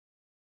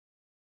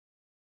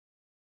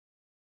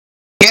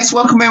Yes,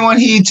 welcome everyone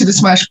here to the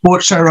Smash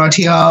Sports Show right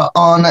here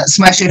on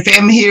Smash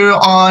FM here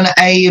on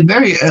a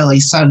very early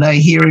Sunday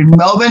here in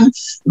Melbourne.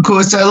 Of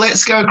course,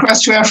 let's go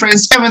across to our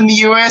friends over in the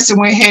US, and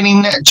we're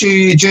heading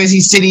to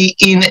Jersey City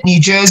in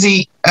New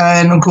Jersey,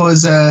 and of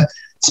course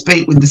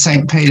speak with the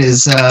St.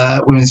 Peter's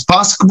women's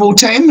basketball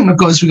team. And of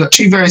course, we've got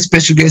two very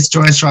special guests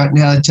joining us right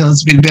now to tell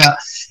us a bit about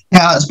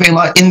how it's been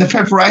like in the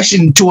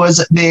preparation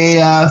towards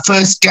their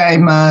first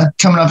game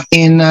coming up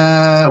in,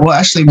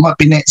 actually might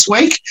be next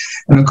week.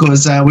 And, of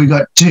course, we've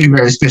got two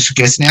very special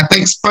guests now.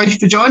 Thanks both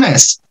for joining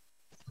us.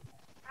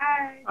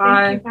 Hi.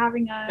 Hi. Thank you for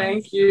having us.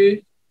 Thank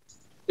you.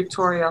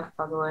 Victoria,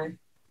 by the way.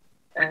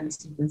 And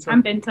Binta.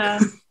 I'm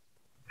Binta.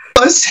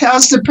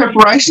 How's the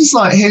preparations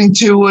like heading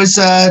towards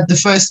the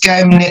first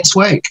game next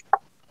week?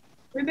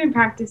 We've been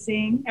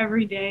practicing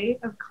every day,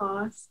 of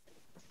course.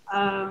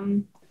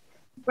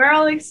 We're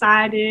all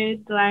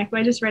excited. Like,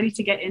 we're just ready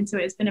to get into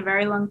it. It's been a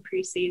very long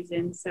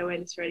preseason, so we're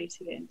just ready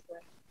to get into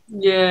it.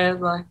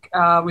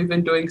 Yeah, we've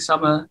been doing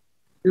summer.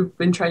 We've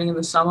been training in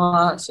the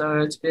summer, so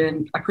it's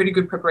been a pretty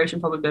good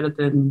preparation, probably better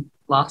than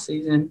last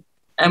season.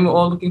 And we're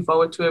all looking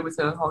forward to it with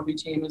a whole new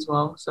team as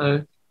well.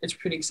 So it's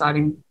pretty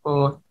exciting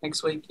for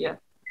next week, yeah.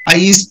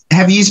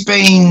 Have you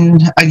been,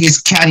 I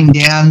guess, counting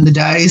down the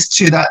days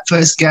to that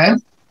first game?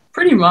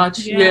 Pretty much,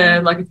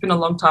 yeah. It's been a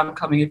long time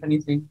coming, if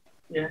anything.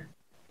 Yeah.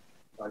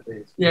 5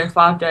 days. Yeah,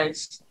 5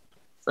 days.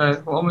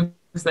 So we're almost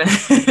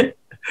there.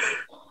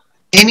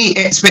 Any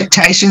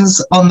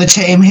expectations on the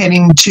team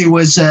heading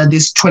towards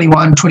this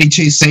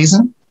 21-22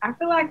 season? I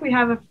feel like we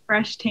have a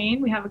fresh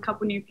team. We have a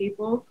couple new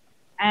people.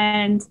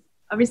 And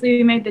obviously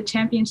we made the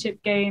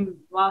championship game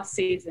last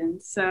season.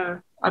 So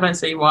I don't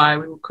see why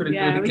we couldn't do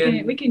it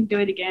again. We can do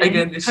it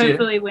again. This year.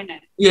 Hopefully win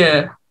it.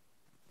 Yeah.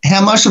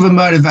 How much of a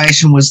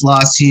motivation was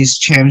last year's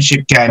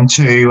championship game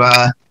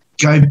to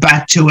go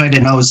back to it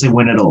and obviously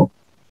win it all?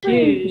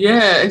 Huge.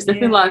 Yeah, it's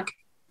definitely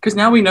because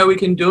now we know we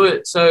can do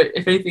it. So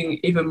if anything,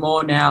 even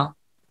more now,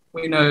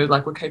 we know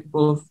we're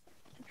capable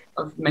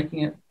of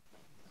making it.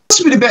 Tell us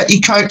a bit about your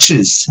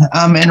coaches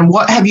and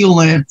what have you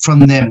learned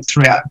from them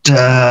throughout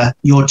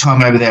your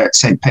time over there at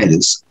St.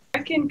 Peter's?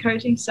 American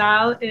coaching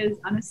style is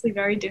honestly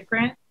very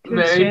different.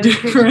 Very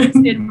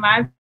different. In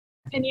my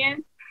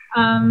opinion.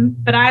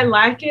 But I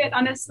like it,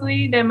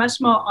 honestly. They're much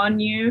more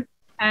on you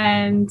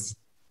and,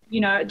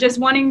 just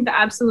wanting the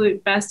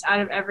absolute best out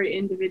of every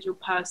individual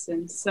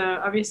person. So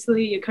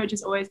obviously your coach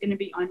is always going to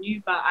be on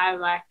you, but I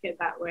like it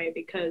that way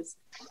because,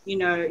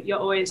 you're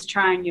always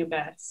trying your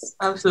best.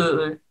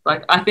 Absolutely.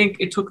 I think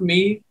it took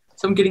me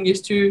some getting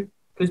used to,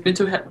 because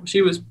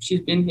Binta,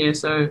 she's been here.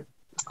 So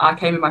I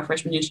came in my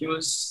freshman year. She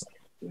was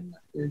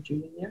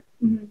junior year.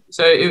 Mm-hmm.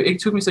 So it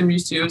took me some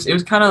used to. It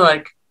was kind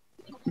of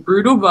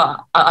brutal,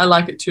 but I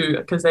like it too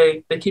because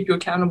they keep you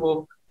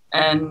accountable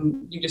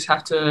and you just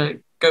have to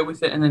go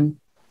with it and then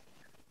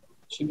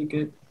it should be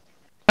good.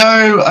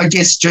 So I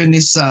guess during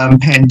this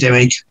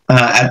pandemic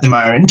at the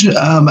moment,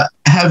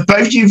 have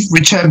both of you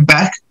returned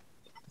back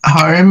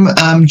home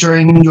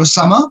during your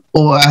summer,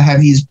 or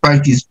have you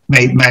both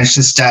managed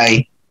to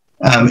stay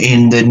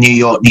in the New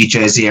York, New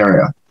Jersey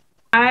area?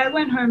 I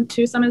went home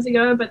 2 summers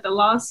ago, but the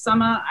last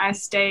summer I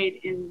stayed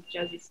in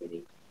Jersey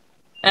City.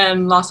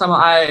 And last summer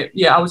I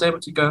was able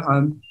to go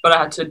home, but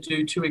I had to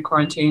do 2-week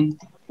quarantine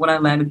when I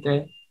landed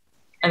there.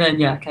 And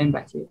then, I came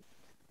back here.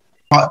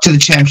 Right to the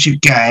championship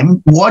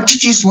game. What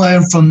did you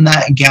learn from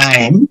that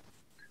game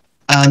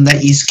that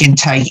you can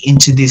take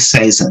into this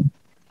season?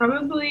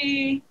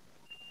 Probably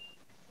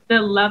the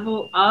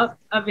level up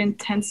of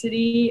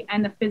intensity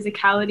and the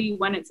physicality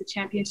when it's a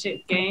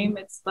championship game.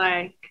 It's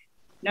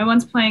no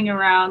one's playing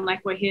around.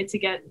 We're here to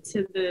get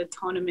to the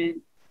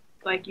tournament.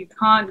 You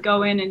can't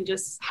go in and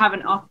just have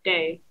an off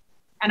day.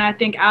 And I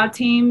think our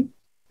team,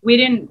 we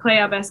didn't play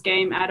our best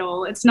game at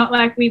all. It's not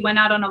like we went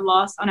out on a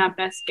loss on our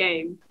best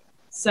game.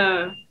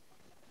 So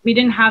we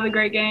didn't have a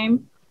great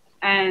game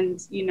and,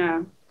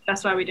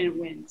 that's why we didn't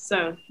win.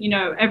 So,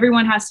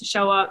 everyone has to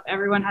show up.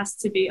 Everyone has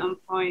to be on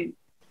point.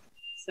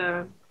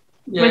 So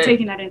we're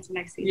taking that into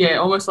next season. Yeah,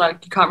 almost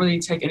you can't really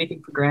take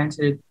anything for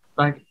granted.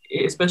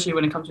 Especially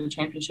when it comes to the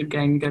championship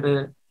game, you got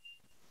to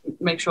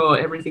make sure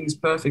everything's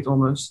perfect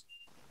almost.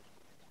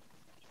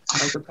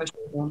 The pressure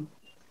is on.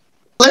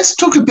 Let's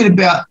talk a bit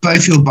about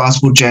both your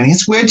basketball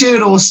journeys. Where did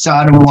it all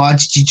start and why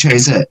did you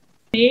choose it?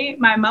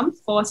 My mum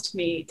forced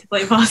me to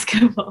play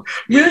basketball.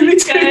 Really?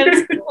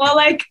 Because,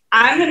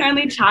 I'm an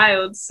only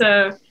child,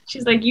 so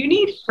she's like, you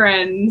need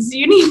friends.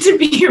 You need to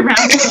be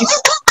around people.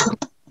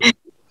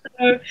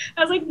 So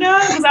I was like, no,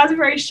 because I was a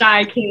very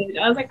shy kid.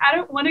 I was like, I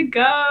don't want to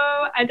go.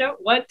 I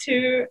don't want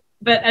to.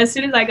 But as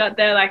soon as I got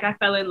there, I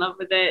fell in love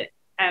with it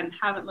and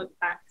haven't looked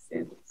back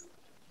since.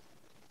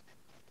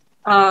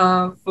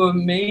 For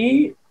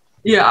me,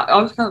 I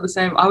was kind of the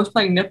same. I was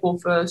playing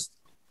netball first,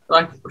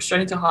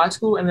 straight into high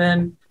school, and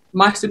then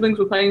my siblings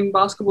were playing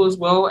basketball as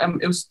well,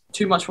 and it was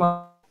too much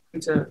fun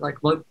to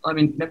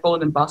netball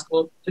and then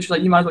basketball. So she's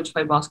like, you might as well just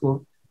play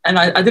basketball. And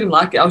I didn't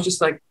like it. I was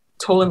just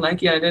tall and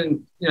lanky, and I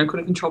didn't,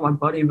 couldn't control my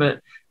body,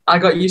 but I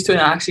got used to it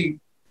and I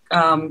actually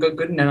got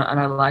good in it and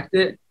I liked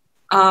it.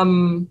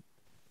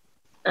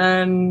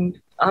 and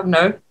I don't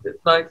know,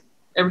 like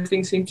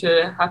everything seemed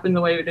to happen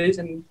the way it is,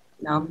 and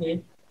now I'm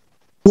here.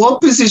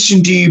 What position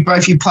do you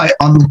both play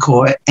on the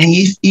court? And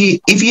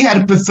if you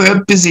had a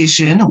preferred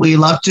position where you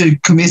love to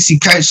convince your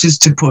coaches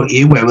to put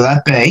you, where would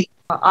that be?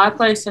 I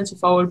play centre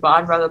forward, but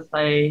I'd rather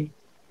play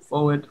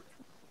forward.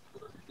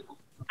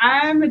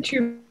 I'm a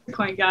true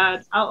point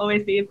guard. I'll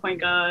always be a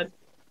point guard.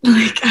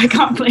 Like, I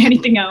can't play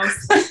anything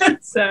else.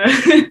 So.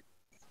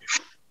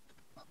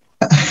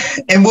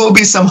 And what will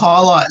be some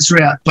highlights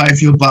throughout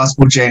both your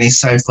basketball journeys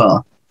so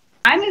far?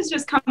 Mine is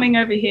just coming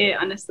over here,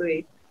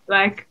 honestly.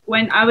 Like,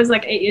 when I was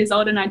like 8 years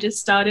old and I just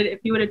started, if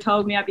you would have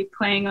told me I'd be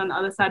playing on the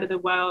other side of the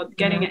world,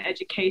 getting an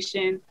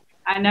education,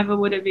 I never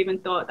would have even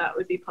thought that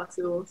would be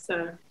possible.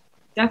 So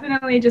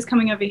definitely just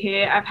coming over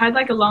here. I've had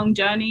like a long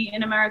journey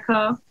in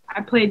America.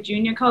 I played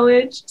junior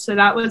college, so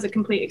that was a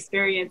complete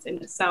experience in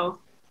itself.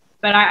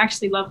 But I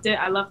actually loved it.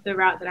 I loved the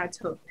route that I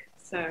took.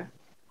 So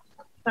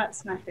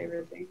that's my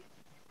favorite thing.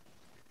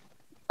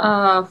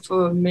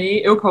 For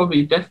me, it would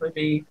probably definitely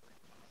be,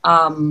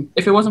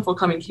 if it wasn't for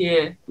coming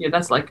here, yeah,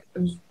 that's like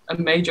a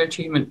major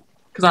achievement,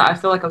 because I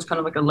feel like I was kind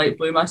of like a late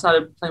bloomer. I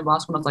started playing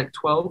basketball when I was like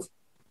 12,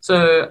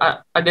 so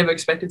I never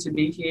expected to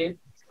be here.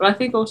 But I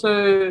think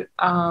also,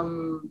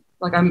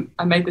 like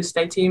I made the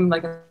state team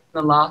like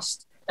in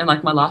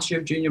my last year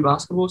of junior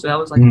basketball, so that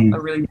was like a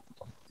really good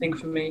thing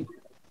for me.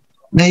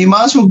 Now, you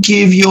might as well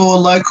give your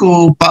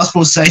local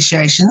basketball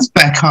associations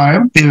back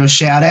home a bit of a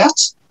shout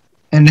out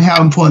and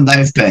how important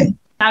they've been.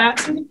 Shout out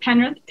to the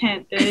Penrith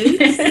Panthers.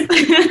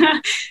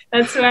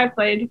 That's who I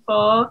played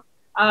for.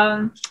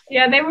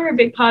 Yeah, they were a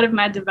big part of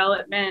my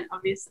development,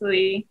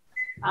 obviously.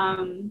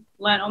 Learned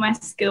all my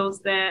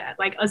skills there,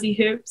 like Aussie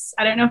Hoops.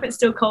 I don't know if it's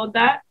still called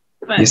that,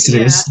 but yes,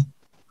 it is.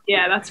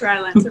 Yeah, that's where I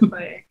learned to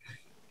play.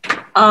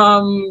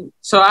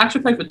 So I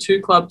actually played for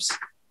two clubs.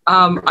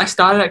 I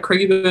started at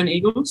Craigieburn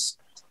Eagles,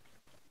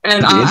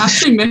 and I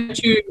actually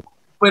met you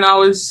when I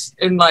was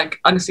in like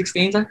under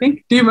 16s, I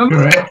think. Do you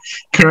remember?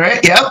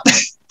 Correct. Yep.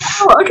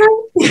 Oh, okay.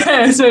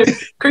 Yeah. So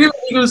Craigieburn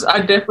Eagles, I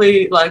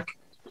definitely like.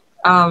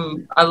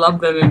 I love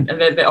them, and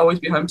they always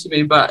be home to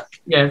me. But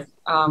yeah,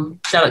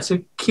 shout out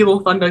to Kilo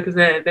Thunder, because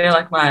they're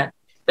like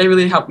they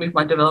really helped me with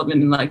my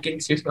development and like getting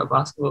serious about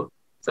basketball.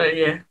 So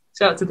yeah,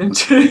 shout out to them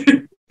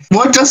too.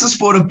 What does the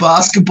sport of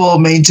basketball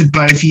mean to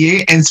both of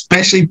you, and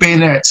especially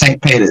being there at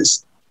St.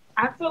 Peter's?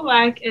 I feel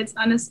like it's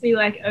honestly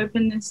like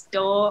opened this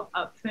door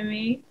up for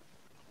me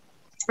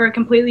for a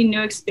completely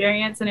new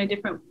experience and a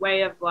different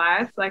way of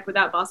life. Like,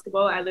 without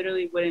basketball, I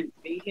literally wouldn't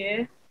be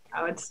here.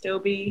 I would still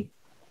be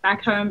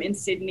back home in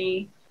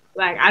Sydney.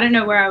 Like, I don't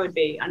know where I would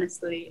be,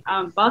 honestly.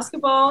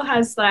 Basketball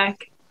has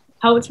like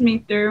helped me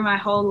through my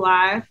whole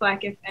life.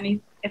 Like, if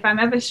I'm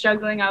ever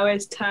struggling, I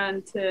always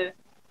turn to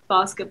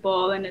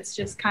basketball, and it's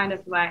just kind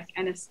of like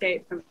an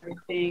escape from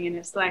everything. And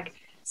it's like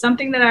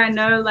something that I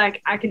know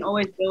like I can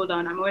always build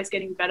on. I'm always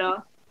getting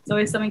better. It's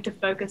always something to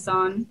focus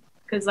on,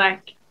 because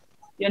like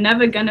you're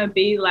never gonna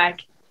be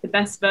like the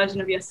best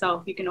version of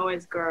yourself. You can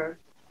always grow.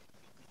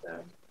 So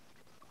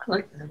I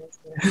like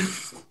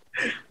that.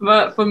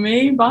 But for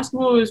me,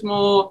 basketball is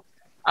more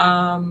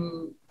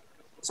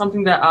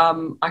something that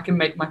I can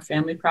make my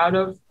family proud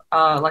of.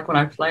 Like when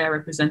I play, I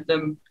represent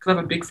them, because I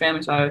have a big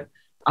family, so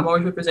I'm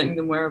always representing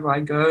them wherever I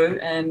go,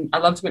 and I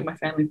love to make my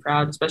family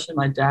proud, especially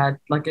my dad.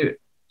 Like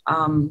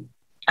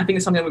I think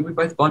it's something that we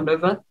both bond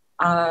over,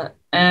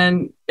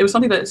 and it was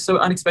something that's so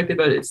unexpected,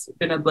 but it's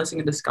been a blessing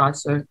in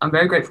disguise. So I'm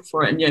very grateful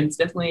for it, and yeah, it's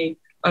definitely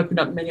opened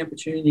up many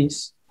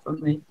opportunities for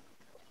me.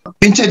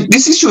 Binta,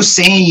 this is your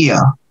senior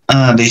year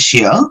this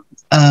year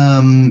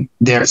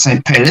there at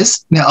St.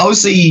 Peter's. Now,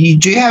 obviously, you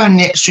do have an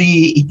extra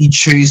year if you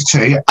choose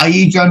to. Are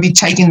you going to be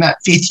taking that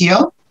fifth year?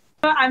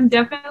 I'm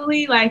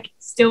definitely like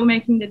still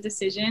making the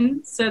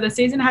decision. So the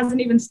season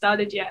hasn't even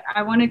started yet.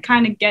 I want to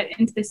kind of get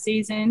into the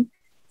season,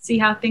 see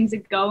how things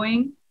are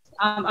going.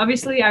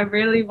 Obviously, I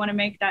really want to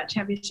make that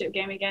championship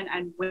game again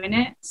and win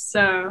it.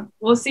 So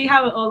we'll see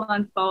how it all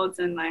unfolds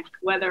and like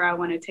whether I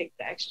want to take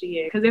the extra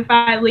year. Because if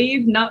I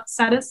leave not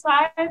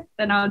satisfied,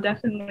 then I'll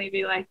definitely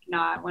be like, no,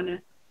 I want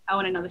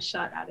another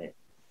shot at it.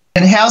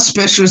 And how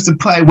special is to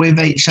play with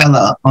each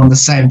other on the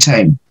same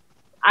team?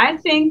 I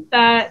think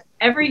that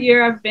every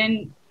year I've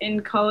been in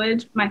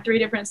college, my 3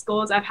 different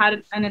schools, I've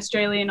had an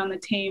Australian on the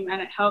team,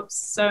 and it helps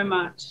so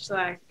much.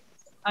 Like,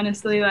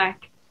 honestly,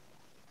 like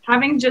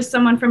having just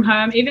someone from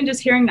home, even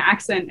just hearing the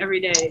accent every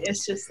day,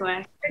 it's just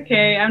like,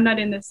 okay, I'm not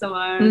in this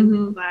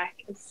alone.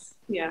 Like, it's,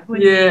 yeah.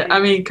 Yeah, I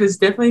mean, because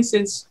definitely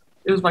since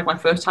it was like my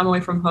first time away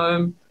from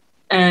home,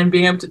 and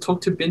being able to talk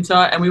to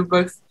Binta, and we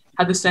both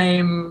had the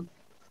same,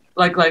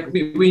 like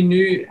we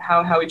knew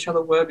how each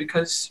other were,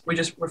 because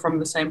we're from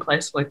the same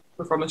place, like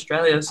we're from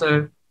Australia.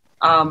 So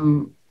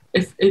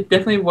if it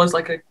definitely was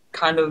like a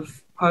kind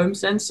of home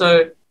sense.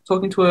 So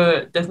talking to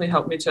her definitely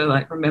helped me to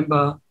like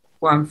remember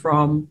where I'm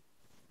from,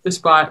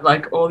 despite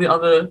like all the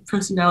other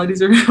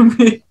personalities around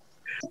me.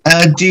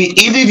 Do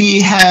either of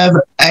you have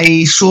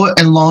a short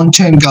and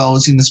long-term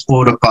goals in the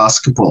sport of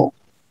basketball?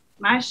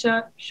 My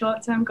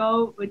short-term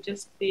goal would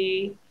just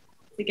be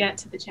to get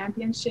to the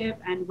championship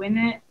and win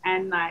it,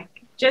 and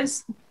like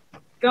just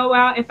go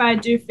out. If I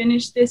do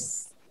finish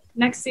this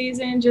next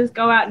season, just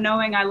go out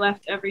knowing I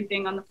left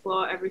everything on the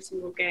floor every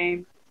single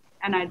game,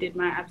 and I did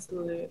my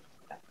absolute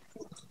best.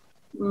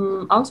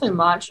 I would say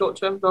my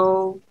short-term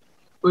goal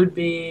would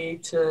be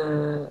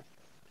to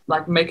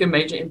like make a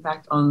major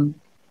impact on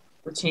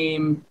the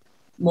team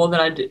more than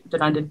I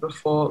did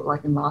before,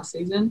 like in last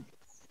season,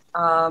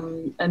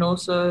 and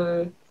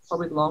also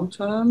probably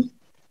long-term.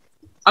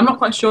 I'm not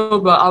quite sure,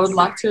 but I would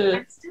like to.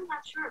 I'm still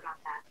not sure about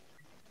that.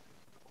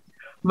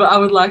 But I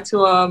would like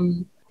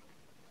to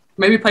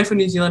maybe play for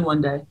New Zealand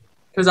one day,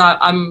 because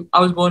I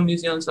was born in New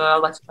Zealand, so I'd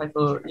like to play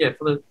for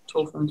the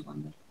Tall Ferns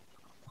one day.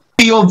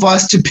 Your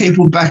advice to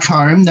people back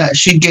home that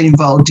should get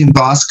involved in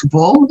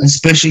basketball,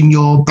 especially in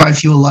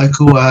both your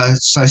local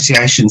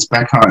associations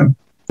back home?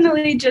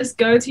 Definitely just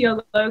go to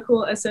your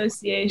local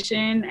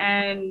association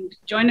and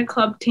join a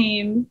club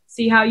team,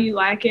 see how you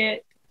like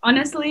it.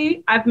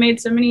 Honestly, I've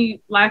made so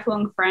many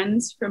lifelong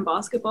friends from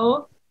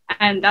basketball,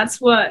 and that's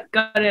what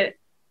got it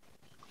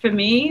for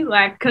me,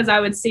 like, because I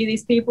would see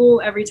these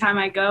people every time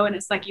I go, and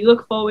it's like you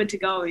look forward to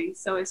going.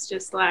 So it's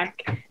just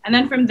like, and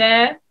then from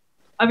there,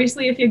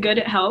 obviously, if you're good,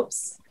 it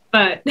helps.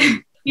 But,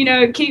 you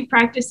know, keep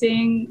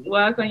practicing,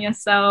 work on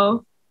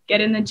yourself, get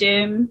in the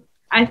gym.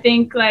 I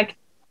think, like,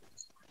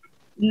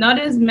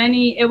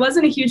 it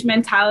wasn't a huge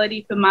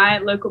mentality for my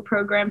local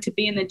program to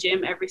be in the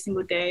gym every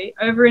single day.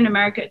 Over in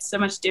America, it's so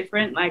much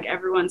different. Like,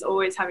 everyone's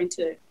always having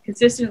to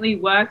consistently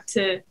work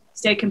to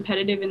stay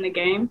competitive in the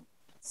game.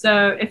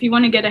 So if you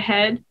want to get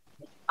ahead,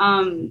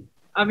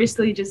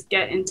 obviously just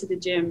get into the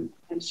gym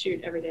and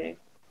shoot every day.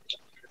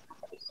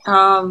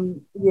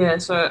 Yeah,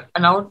 so,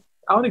 and I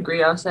would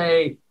agree. I would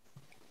say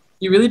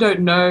you really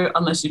don't know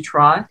unless you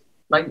try.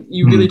 Like,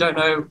 you really don't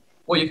know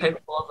what you're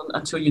capable of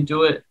until you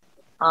do it.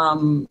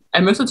 And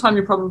most of the time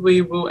you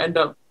probably will end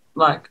up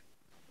like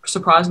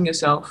surprising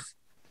yourself.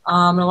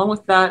 And along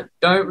with that,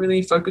 don't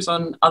really focus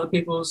on other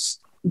people's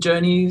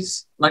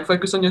journeys. Like,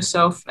 focus on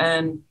yourself,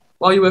 and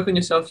while you work on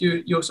yourself,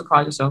 you'll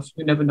surprise yourself.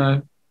 You never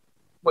know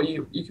what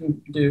you can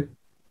do.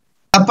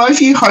 Are both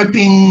of you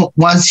hoping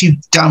once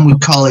you've done with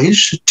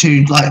college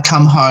to like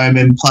come home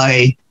and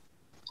play,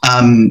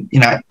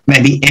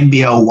 maybe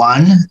NBL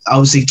 1?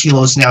 Obviously,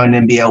 Kilo's now in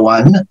NBL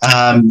 1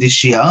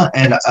 this year,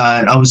 and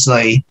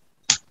obviously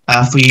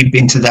for you,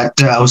 Binta, that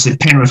obviously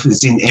Penrith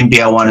is in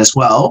NBL 1 as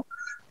well.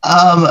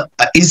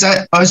 Is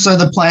that also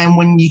the plan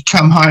when you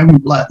come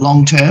home, like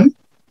long term?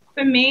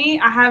 For me,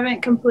 I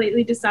haven't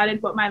completely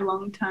decided what my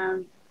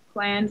long-term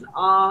plans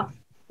are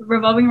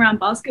revolving around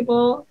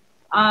basketball.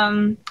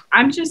 I'm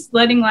just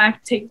letting life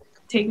take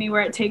me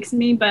where it takes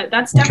me, but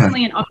that's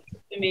definitely an option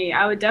for me.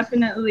 I would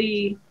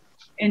definitely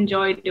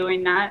enjoy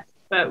doing that,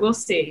 but we'll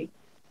see.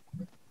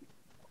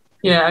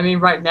 Yeah, I mean,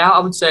 right now I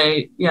would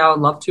say, yeah, I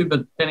would love to,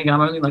 but then again,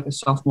 I'm only like a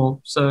sophomore,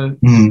 so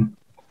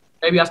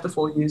maybe after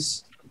 4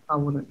 years, I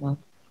wouldn't know.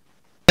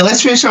 Now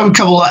let's finish up with a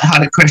couple of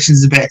light-hearted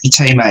questions about your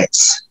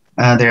teammates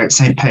there at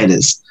St.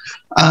 Peter's.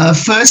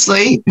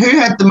 Firstly, who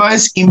had the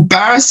most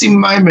embarrassing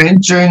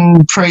moment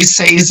during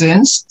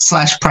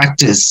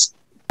pre-seasons/practice?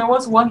 There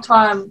was one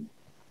time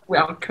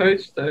where our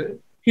coach, though,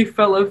 he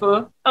fell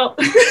over. Oh.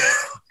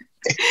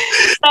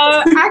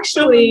 So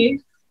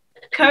actually,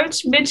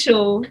 Coach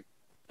Mitchell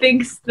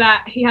thinks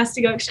that he has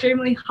to go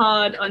extremely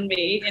hard on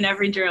me in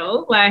every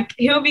drill. Like,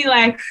 he'll be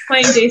like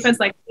playing defense,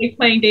 like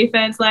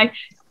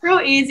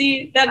real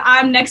easy. Then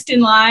I'm next in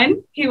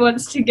line. He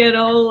wants to get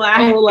all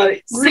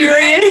like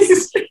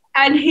serious,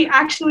 and he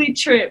actually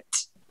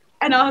tripped.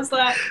 And I was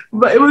like,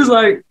 but it was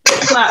like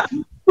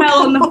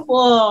fell on the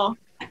floor.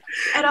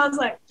 And I was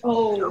like,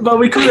 oh. But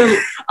we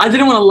couldn't. I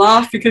didn't want to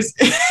laugh because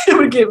it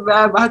would get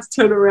bad. But I had to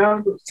turn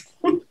around.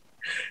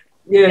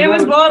 Yeah, it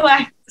was more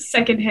like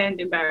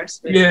secondhand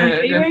embarrassment. Yeah, like,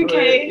 are you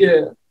okay?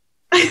 Yeah.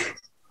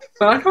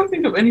 But I can't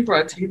think of any for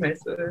our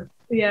teammates though.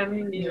 Yeah,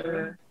 me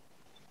neither.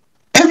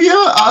 Have you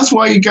ever asked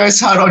why he goes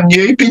hard on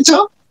you,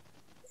 Binta?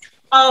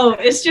 Oh,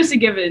 it's just a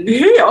given.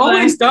 He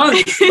always does.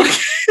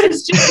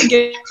 It's just a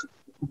given.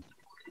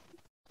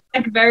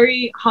 Like,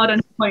 very hard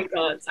on point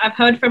guards. I've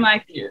heard from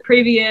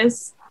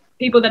previous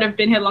people that have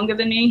been here longer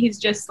than me. He's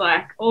just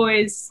like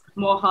always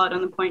more hard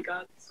on the point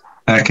guards.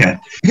 Okay.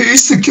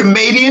 Who's the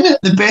comedian,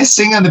 the best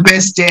singer, the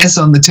best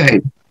dancer on the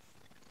team?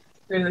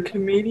 So the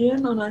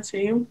comedian on our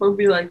team would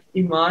be like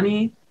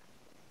Imani.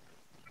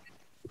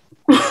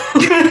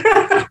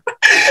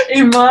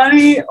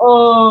 Imani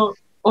or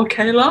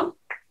Kayla,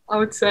 I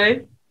would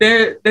say.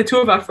 They're two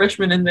of our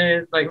freshmen, and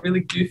they're like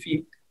really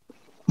goofy.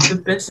 The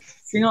best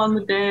singer on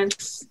the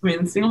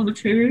singer on the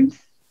tune.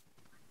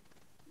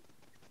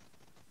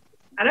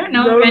 I don't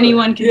know if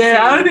anyone can sing.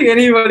 Yeah, I don't think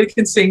anybody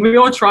can sing. We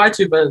all try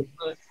to, but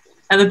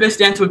and the best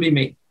dancer would be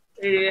me.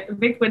 Yeah,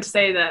 Vic would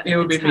say that. It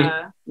would be me.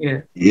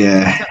 Yeah.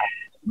 Yeah.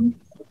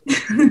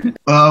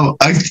 Well,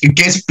 I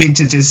guess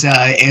Binta just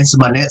answered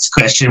my next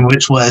question,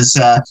 which was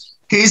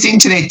who's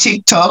into their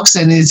TikToks,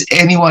 and is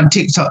anyone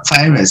TikTok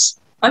famous?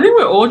 I think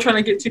we're all trying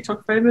to get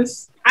TikTok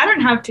famous. I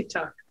don't have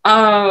TikTok.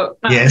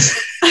 Yes.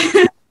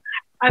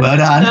 Well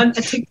done.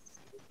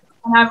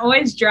 and I'm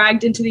always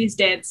dragged into these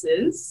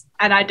dances,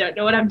 and I don't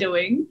know what I'm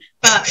doing.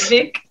 But I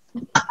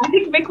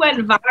think Vic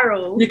went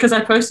viral. Yeah, because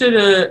I posted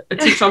a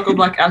TikTok of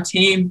like our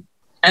team,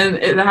 and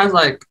it has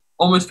like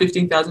almost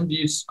 15,000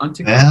 views on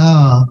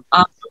TikTok.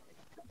 Wow.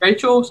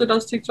 Rachel also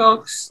does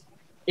TikToks.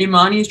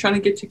 Imani is trying to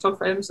get TikTok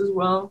famous as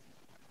well.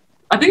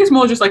 I think it's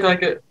more just like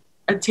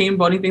a team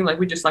bonding thing. Like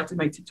we just like to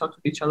make TikToks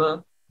with each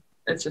other.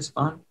 It's just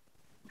fun.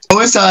 I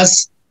always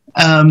ask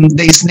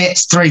these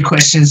next three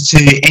questions to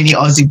any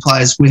Aussie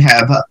players we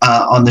have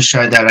on the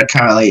show that are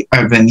currently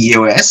over in the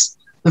US.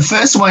 The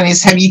first one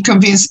is, have you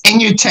convinced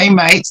any of your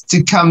teammates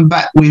to come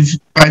back with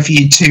both of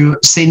you to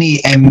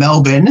Sydney and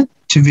Melbourne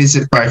to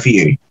visit both of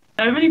you?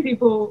 So many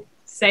people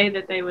say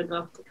that they would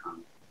love to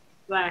come.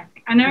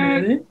 Like, I know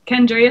Really?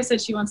 Kendria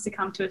said she wants to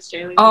come to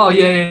Australia. Oh,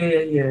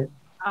 yeah.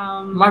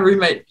 Um, My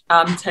roommate,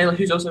 Taylor,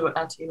 who's also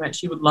our teammate,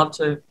 she would love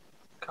to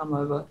come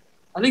over.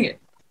 I think,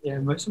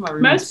 most of my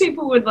roommates most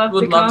people would love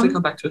to come.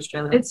 come back to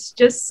Australia. It's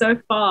just so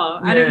far.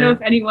 I don't know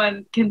if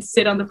anyone can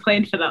sit on the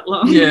plane for that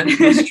long. Yeah,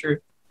 that's true.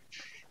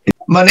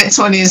 My next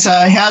one is,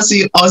 how's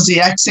the Aussie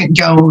accent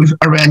going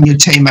around your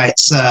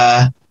teammates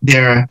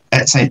there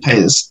at St.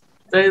 Peter's?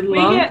 We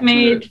get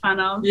made fun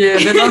of. Yeah,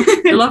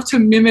 they love to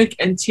mimic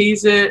and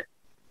tease it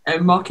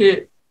and mock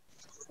it.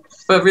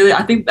 But really,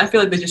 I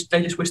feel like they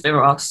just wish they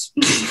were us.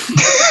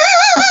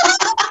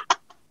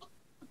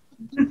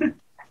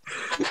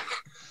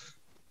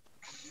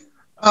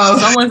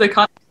 Sometimes they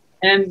can't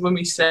understand when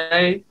we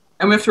say,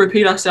 and we have to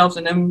repeat ourselves,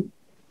 and then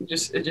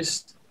it's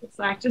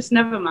like, just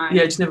never mind.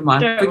 Yeah, just never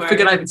mind.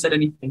 Forget I even said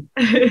anything.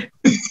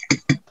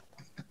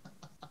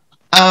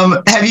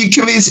 Have you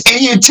convinced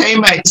any of your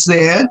teammates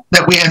there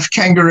that we have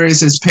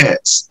kangaroos as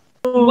pets?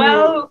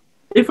 Well,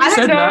 if we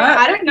said that,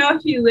 I don't know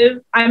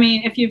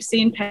if you've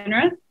seen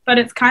Penrith, but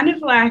it's kind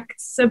of like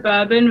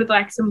suburban with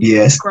like some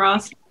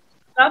grass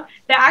stuff.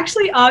 There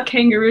actually are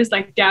kangaroos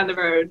like down the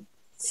road.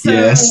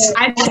 So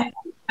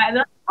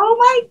oh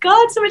my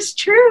God, so it's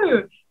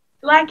true.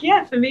 Like,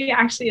 yeah, for me, it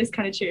actually is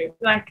kind of true.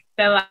 Like,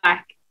 they're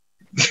like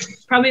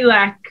probably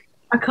like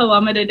a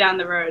kilometer down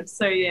the road.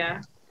 So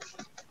yeah.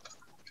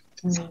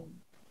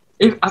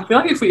 I feel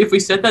like if we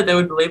said that, they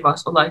would believe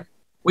us. Or like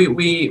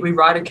we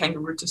ride a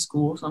kangaroo to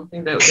school or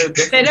something. They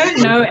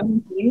don't know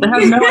anything. They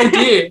have no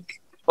idea.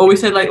 Or we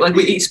said like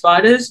we eat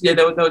spiders. Yeah,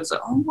 they would say,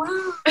 oh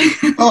wow.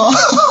 Oh.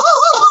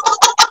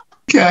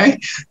 Okay.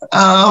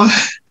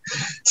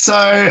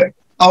 So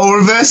I'll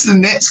reverse the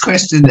next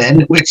question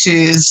then, which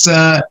is,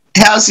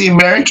 how's the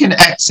American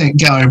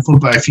accent going for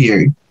both of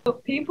you?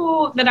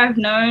 People that I've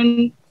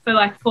known for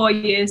like 4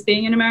 years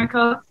being in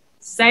America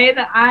say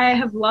that I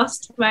have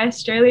lost my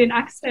Australian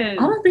accent.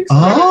 I don't think so.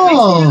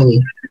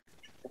 Oh.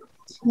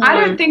 I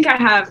don't think I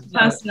have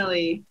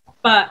personally,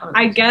 but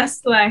I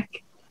guess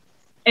like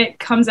it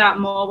comes out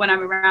more when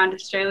I'm around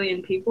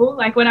Australian people.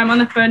 Like when I'm on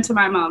the phone to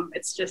my mum,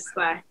 it's just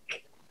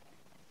like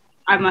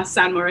I must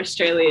sound more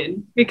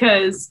Australian,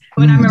 because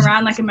when I'm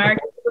around like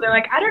American people, they're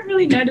like, I don't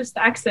really notice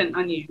the accent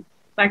on you.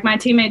 Like my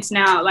teammates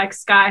now, like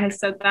Sky has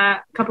said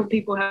that. A couple of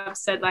people have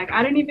said like,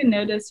 I don't even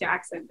notice your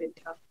accent,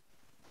 Binta.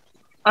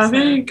 I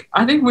think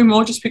we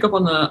more just pick up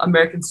on the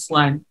American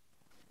slang.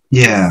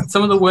 Yeah.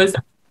 Some of the words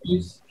that we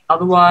use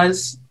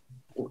otherwise,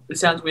 it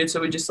sounds weird, so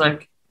we're just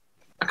like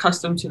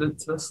accustomed to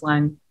the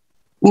slang.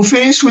 We'll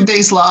finish with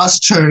these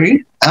last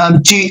two.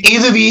 Do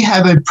either of you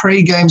have a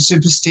pre-game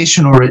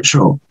superstition or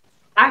ritual?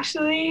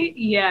 Actually,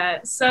 yeah.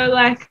 So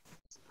like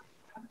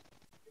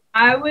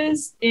I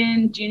was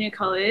in junior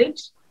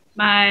college,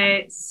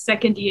 my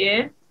second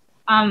year.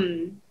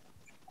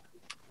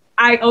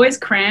 I always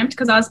cramped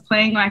because I was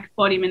playing like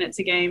 40 minutes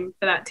a game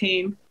for that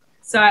team.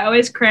 So I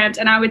always cramped,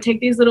 and I would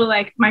take these little,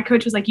 like, my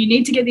coach was like, you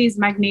need to get these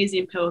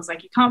magnesium pills.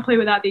 Like, you can't play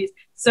without these.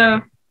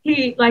 So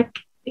he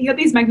got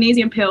these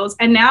magnesium pills,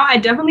 and now I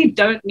definitely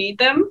don't need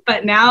them.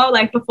 But now,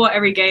 like, before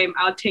every game,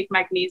 I'll take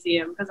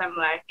magnesium because I'm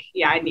like,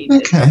 yeah, I need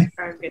this.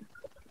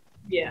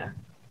 Yeah.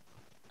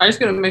 I just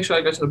got to make sure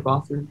I go to the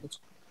bathroom.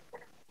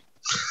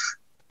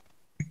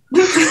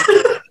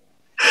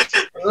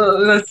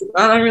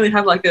 I don't really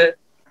have like a,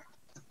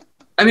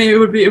 I mean, it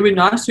would be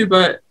nice to,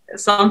 but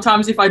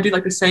sometimes if I do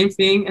like the same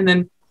thing and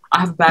then I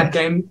have a bad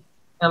game, and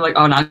I'm like,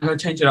 oh no, I'm gonna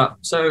change it up.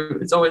 So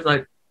it's always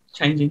like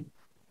changing.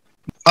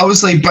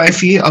 Obviously, both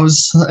of you,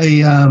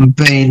 obviously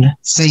being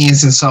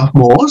seniors and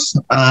sophomores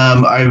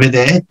over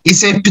there.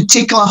 Is there a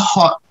particular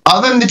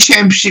other than the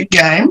championship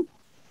game,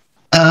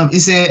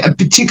 is there a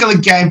particular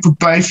game for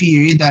both of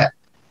you that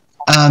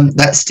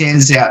that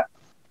stands out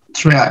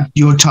throughout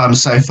your time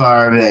so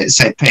far over there at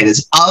St.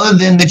 Peter's, other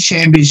than the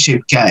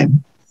championship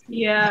game?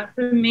 Yeah,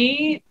 for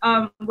me,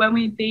 when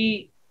we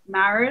beat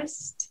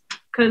Marist,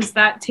 because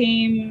that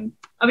team,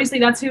 obviously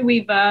that's who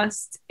we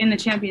versed in the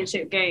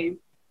championship game.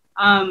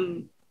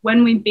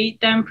 When we beat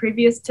them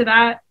previous to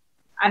that,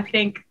 I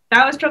think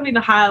that was probably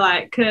the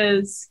highlight,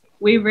 because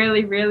we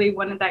really, really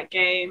wanted that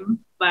game.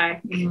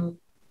 Like,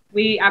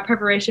 our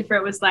preparation for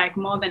it was like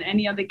more than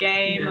any other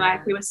game. Yeah.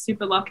 Like, we were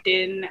super locked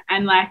in,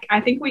 and like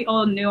I think we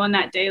all knew on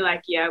that day,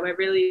 like, yeah, we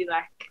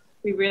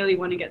really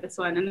want to get this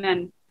one. And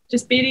then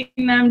just beating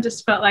them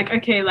just felt like,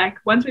 okay, like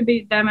once we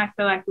beat them, I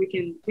feel like we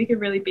can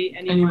really beat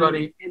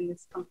anybody in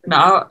this conference.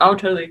 No, I would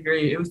totally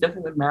agree. It was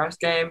definitely the Maris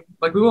game.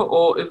 Like we were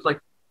all, it was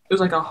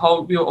like a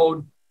whole, we were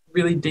all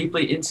really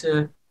deeply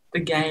into the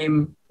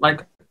game.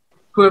 Like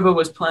whoever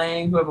was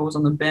playing, whoever was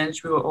on the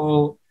bench, we were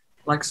all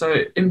like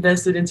so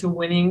invested into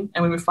winning.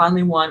 And when we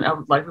finally won,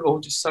 we were all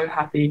just so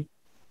happy.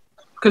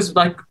 Because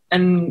like,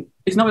 and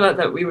it's not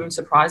that we were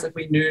surprised, like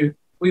we knew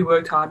we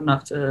worked hard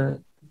enough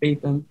to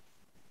beat them.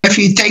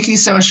 Thank you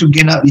so much for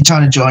getting up your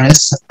time to join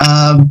us.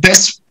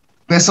 Best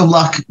of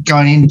luck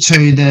going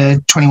into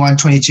the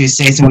 21-22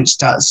 season, which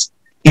starts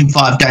in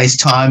 5 days'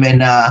 time.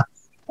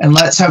 And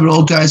let's hope it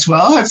all goes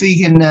well. Hopefully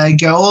you can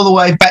go all the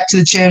way back to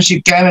the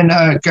championship game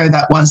and go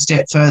that one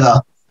step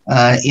further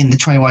in the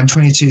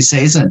 21-22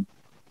 season.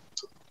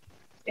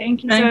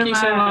 Thank you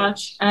so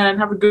much. And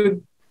have a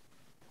good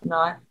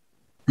night.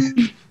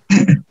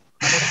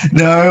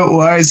 No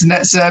worries. And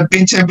that's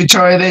Binta and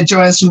Victoria. They're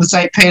joining us from the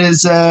St.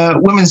 Peter's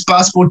women's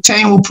basketball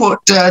team. We'll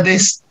put their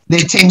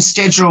team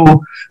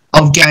schedule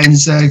of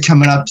games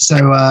coming up.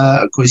 So,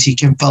 of course, you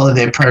can follow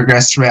their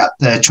progress throughout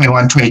the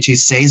 21-22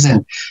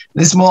 season.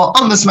 There's more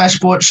on the Smash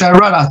Sports Show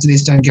right after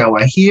this. Don't go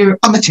away here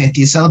on the 10th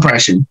year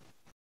celebration.